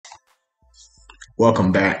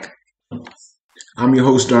Welcome back. I'm your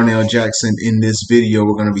host, Darnell Jackson. In this video,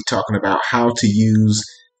 we're going to be talking about how to use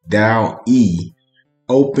Dall-e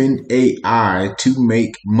Openai to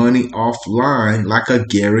make money offline like a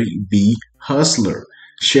Gary V hustler.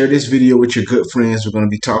 Share this video with your good friends. We're going to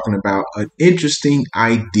be talking about an interesting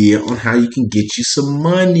idea on how you can get you some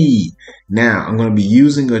money. Now, I'm going to be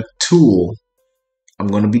using a tool. I'm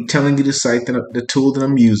going to be telling you the tool that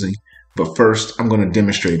I'm using. But first, I'm going to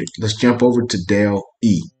demonstrate it. Let's jump over to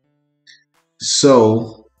Dall-e.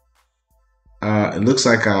 So, it looks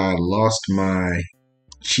like I lost my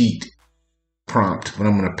cheat prompt, but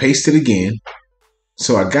I'm going to paste it again.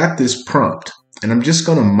 So I got this prompt, and I'm just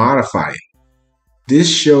going to modify it.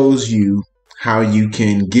 This shows you how you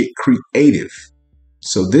can get creative.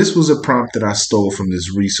 So this was a prompt that I stole from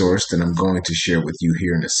this resource that I'm going to share with you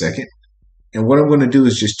here in a second. And what I'm going to do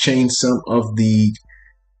is just change some of the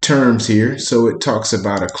terms here. So it talks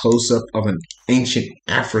about a close-up of an ancient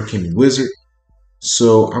African wizard.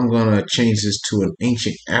 So I'm going to change this to an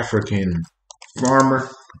ancient African farmer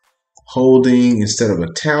holding, instead of a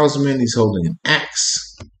talisman, he's holding an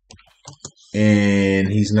axe.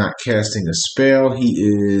 And he's not casting a spell. He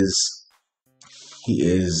is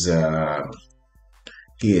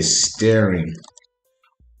staring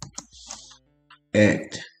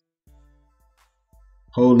at,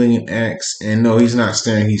 holding an axe, and no, he's not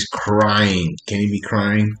staring, he's crying. Can he be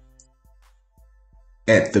crying?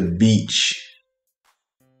 At the beach.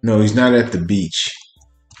 No, he's not at the beach.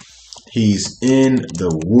 He's in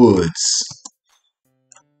the woods.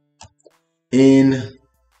 In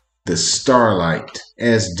the starlight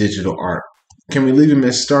as digital art. Can we leave him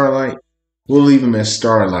as starlight? We'll leave him as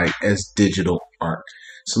starlight as digital art.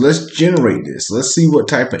 So let's generate this. Let's see what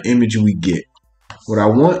type of image we get. What I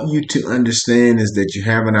want you to understand is that you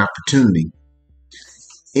have an opportunity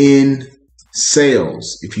in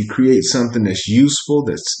sales. If you create something that's useful,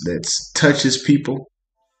 that touches people,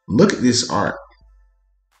 look at this art.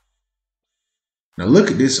 Now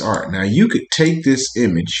look at this art. Now you could take this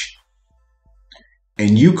image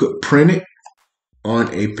and you could print it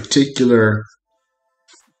on a particular,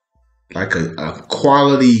 like a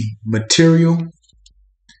quality material,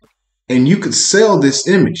 and you could sell this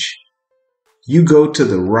image. You go to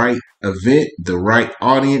the right event, the right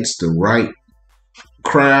audience, the right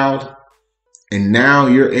crowd, and now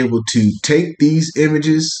you're able to take these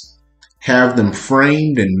images, have them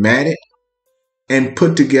framed and matted, and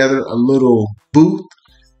put together a little booth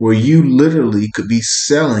where you literally could be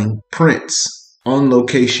selling prints on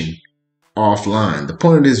location offline. The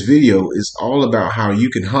point of this video is all about how you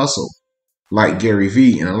can hustle like Gary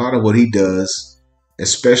V, and a lot of what he does,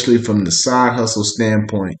 especially from the side hustle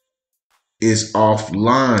standpoint, is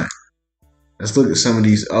offline. Let's look at some of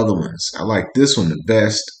these other ones. I like this one the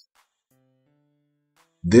best.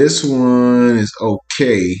 This one is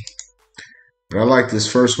okay, but I like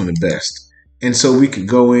this first one the best. And so we could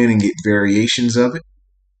go in and get variations of it.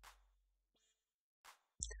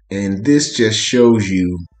 And this just shows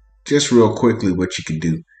you, just real quickly, what you can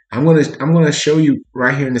do. I'm gonna show you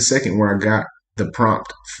right here in a second where I got the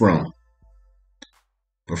prompt from.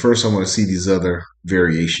 But first I want to see these other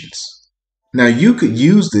variations. Now you could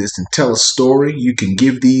use this and tell a story. You can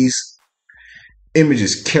give these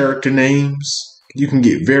images character names. You can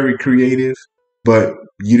get very creative, but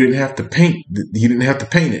you didn't have to paint. You didn't have to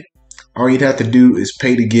paint it. All you'd have to do is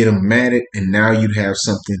pay to get them matted, and now you'd have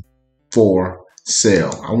something for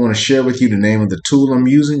sale. I want to share with you the name of the tool I'm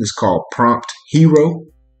using. It's called Prompt Hero,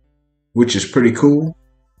 which is pretty cool.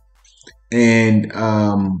 And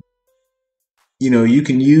you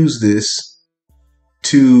can use this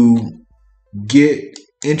to get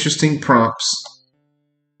interesting prompts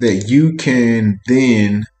that you can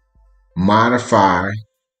then modify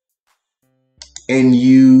and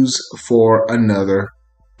use for another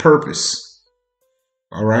purpose.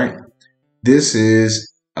 All right. This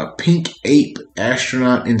is a pink ape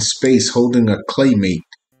astronaut in space holding a claymate.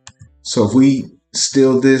 So if we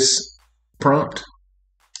steal this prompt,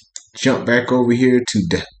 jump back over here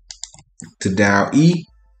to Dall-e.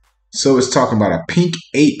 So it's talking about a pink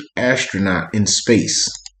ape astronaut in space.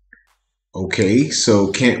 Okay, so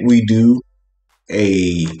can't we do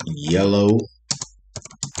a yellow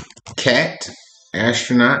cat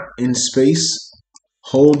astronaut in space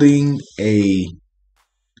holding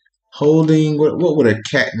what would a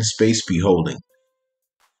cat in space be holding?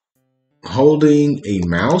 Holding a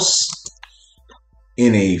mouse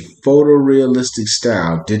in a photorealistic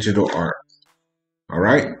style digital art. All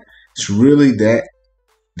right, it's really that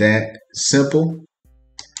simple.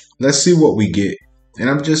 Let's see what we get. And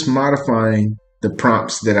I'm just modifying the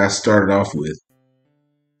prompts that I started off with.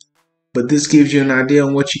 but this gives you an idea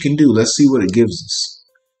on what you can do. Let's see what it gives us.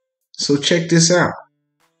 So check this out.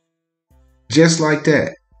 Just like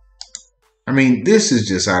that. I mean, this is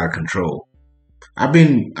just out of control. I've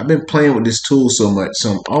been playing with this tool so much,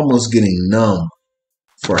 so I'm almost getting numb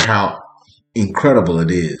for how incredible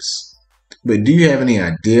it is. But do you have any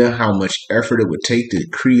idea how much effort it would take to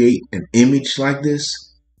create an image like this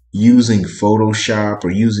using Photoshop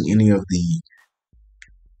or using any of the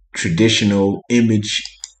traditional image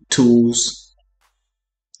tools?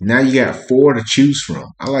 Now you got 4 to choose from.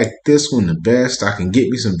 I like this one the best. I can get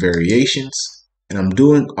me some variations, and I'm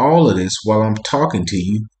doing all of this while I'm talking to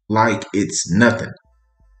you like it's nothing.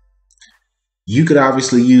 You could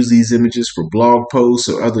obviously use these images for blog posts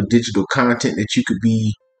or other digital content that you could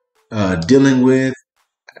be dealing with.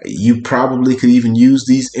 You probably could even use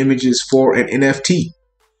these images for an NFT.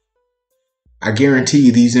 I guarantee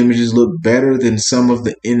you these images look better than some of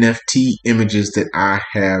the NFT images that I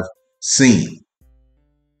have seen.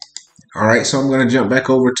 All right, so I'm going to jump back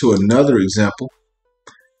over to another example.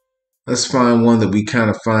 Let's find one that we kind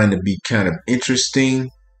of find to be kind of interesting.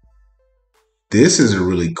 This is a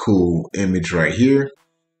really cool image right here.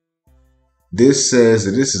 This says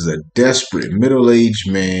that this is a desperate middle-aged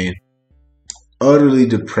man, utterly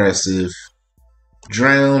depressive,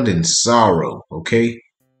 drowned in sorrow, okay?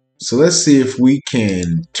 So let's see if we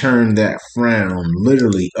can turn that frown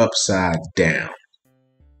literally upside down.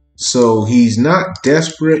 So he's not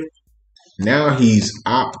desperate. Now he's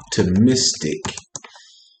optimistic.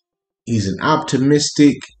 He's an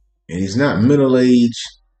optimistic, and he's not middle-aged.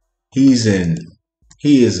 He is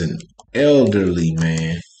an elderly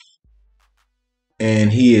man,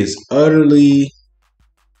 and he is utterly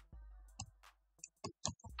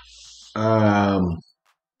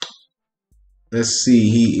let's see,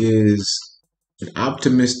 he is an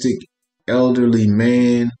optimistic elderly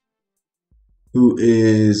man who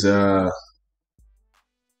is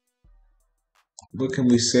what can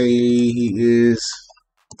we say? He is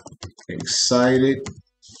excited,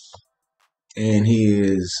 and he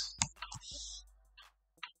is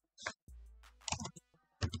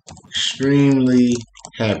extremely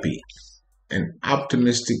happy. An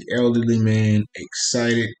optimistic elderly man,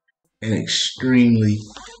 excited and extremely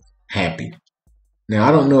happy. Now,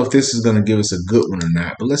 I don't know if this is going to give us a good one or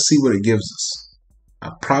not, but let's see what it gives us.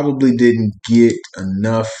 I probably didn't get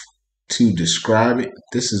enough to describe it.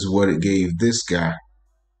 This is what it gave this guy,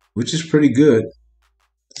 which is pretty good.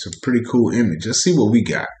 It's a pretty cool image. Let's see what we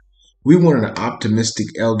got. We wanted an optimistic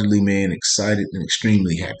elderly man, excited and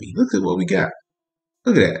extremely happy. Look at what we got.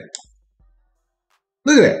 Look at that.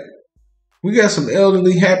 Look at that. We got some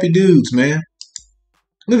elderly happy dudes, man.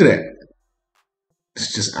 Look at that.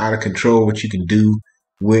 It's just out of control what you can do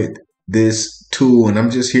with this tool. And I'm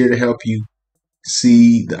just here to help you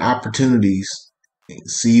see the opportunities,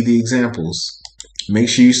 see the examples. Make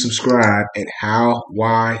sure you subscribe at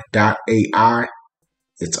howwhy.ai.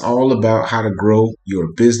 It's all about how to grow your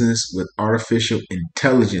business with artificial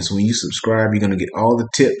intelligence. When you subscribe, you're going to get all the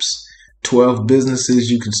tips. 12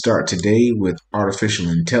 businesses you can start today with artificial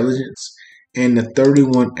intelligence, and the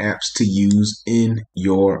 31 apps to use in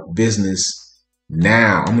your business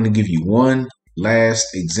now. I'm going to give you one last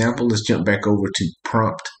example. Let's jump back over to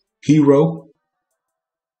Prompt Hero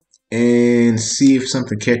and see if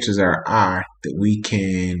something catches our eye that we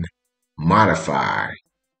can modify.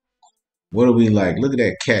 What do we like? Look at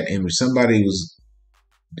that cat image. Somebody was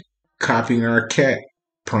copying our cat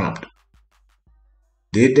prompt.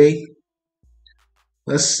 Did they?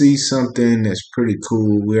 Let's see something that's pretty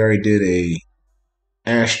cool. We already did a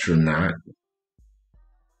astronaut.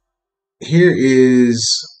 Here is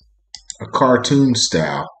a cartoon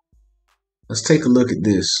style. Let's take a look at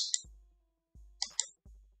this.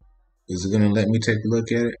 Is it going to let me take a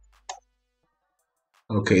look at it?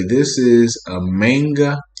 Okay, this is a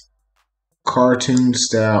manga cartoon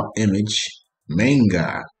style image.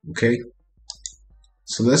 Manga, okay?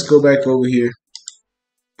 So let's go back over here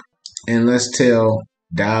and let's tell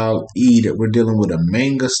Dall-E that we're dealing with a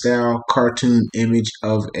manga style cartoon image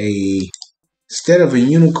of instead of a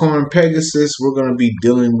unicorn Pegasus, we're going to be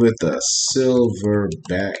dealing with a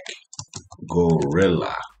silverback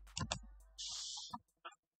gorilla.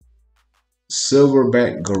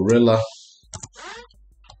 Silverback gorilla.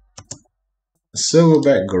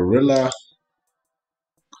 Silverback gorilla.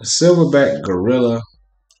 A silverback gorilla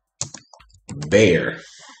bear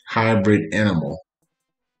hybrid animal.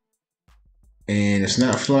 And it's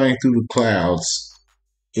not flying through the clouds.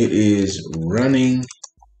 It is running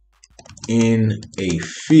in a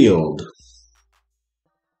field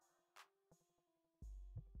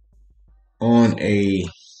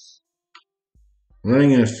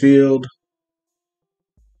running in a field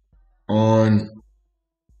on,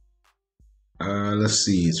 let's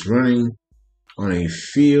see, it's running on a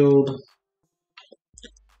field,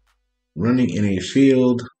 running in a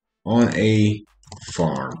field on a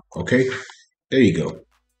farm. Okay, there you go.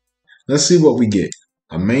 Let's see what we get.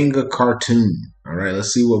 A manga cartoon. All right,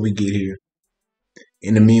 let's see what we get here.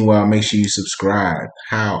 In the meanwhile, make sure you subscribe.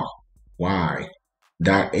 How? Why?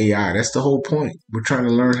 .ai. That's the whole point. We're trying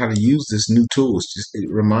to learn how to use this new tool. It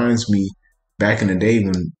reminds me back in the day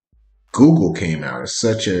when Google came out. It's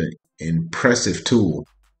such an impressive tool.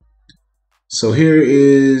 So here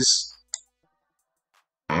is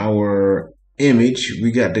our image.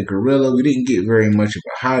 We got the gorilla. We didn't get very much of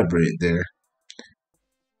a hybrid there,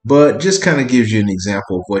 but just kind of gives you an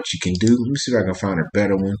example of what you can do. Let me see if I can find a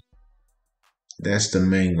better one. That's the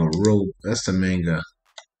manga rope. That's the manga.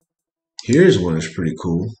 Here's one that's pretty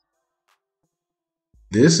cool.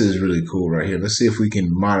 This is really cool right here. Let's see if we can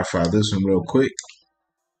modify this one real quick.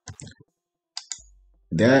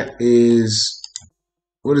 That is,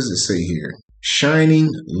 what does it say here?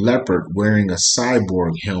 Shining leopard wearing a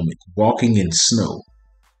cyborg helmet, walking in snow.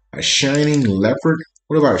 A shining leopard?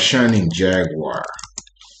 What about a shining jaguar?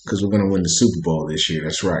 Because we're going to win the Super Bowl this year.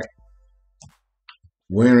 That's right.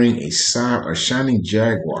 Wearing a shining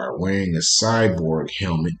jaguar, wearing a cyborg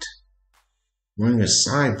helmet. Wearing a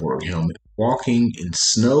cyborg helmet, walking in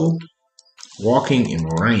snow, walking in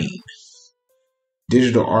rain.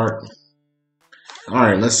 Digital art. All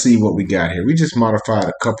right, let's see what we got here. We just modified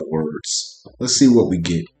a couple words. Let's see what we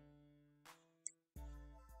get.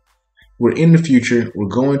 We're in the future. We're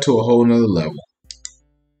going to a whole nother level.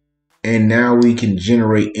 And now we can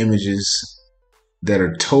generate images that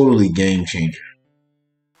are totally game changer.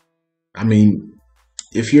 I mean,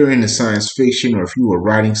 if you're into science fiction or if you were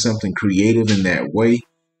writing something creative in that way,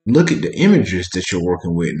 look at the images that you're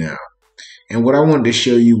working with now. And what I wanted to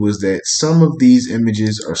show you was that some of these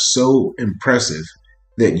images are so impressive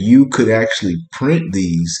that you could actually print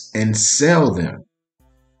these and sell them.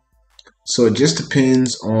 So it just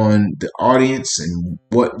depends on the audience and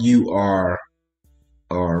what you are,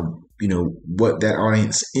 or what that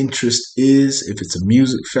audience interest is. If it's a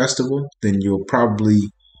music festival, then you'll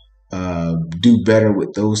probably do better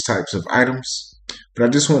with those types of items. But I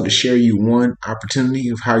just wanted to share you one opportunity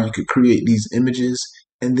of how you could create these images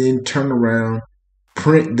and then turn around,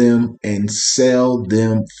 print them, and sell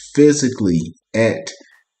them physically at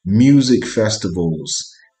music festivals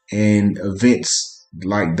and events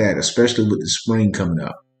like that, especially with the spring coming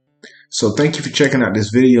up. So thank you for checking out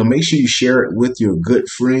this video. Make sure you share it with your good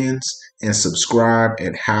friends and subscribe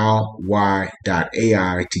at howwhy.ai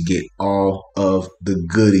to get all of the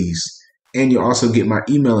goodies. And you'll also get my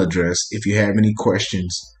email address if you have any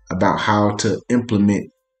questions about how to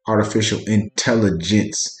implement artificial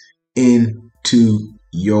intelligence into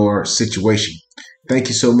your situation. Thank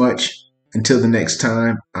you so much. Until the next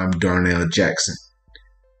time, I'm Darnell Jackson.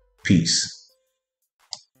 Peace.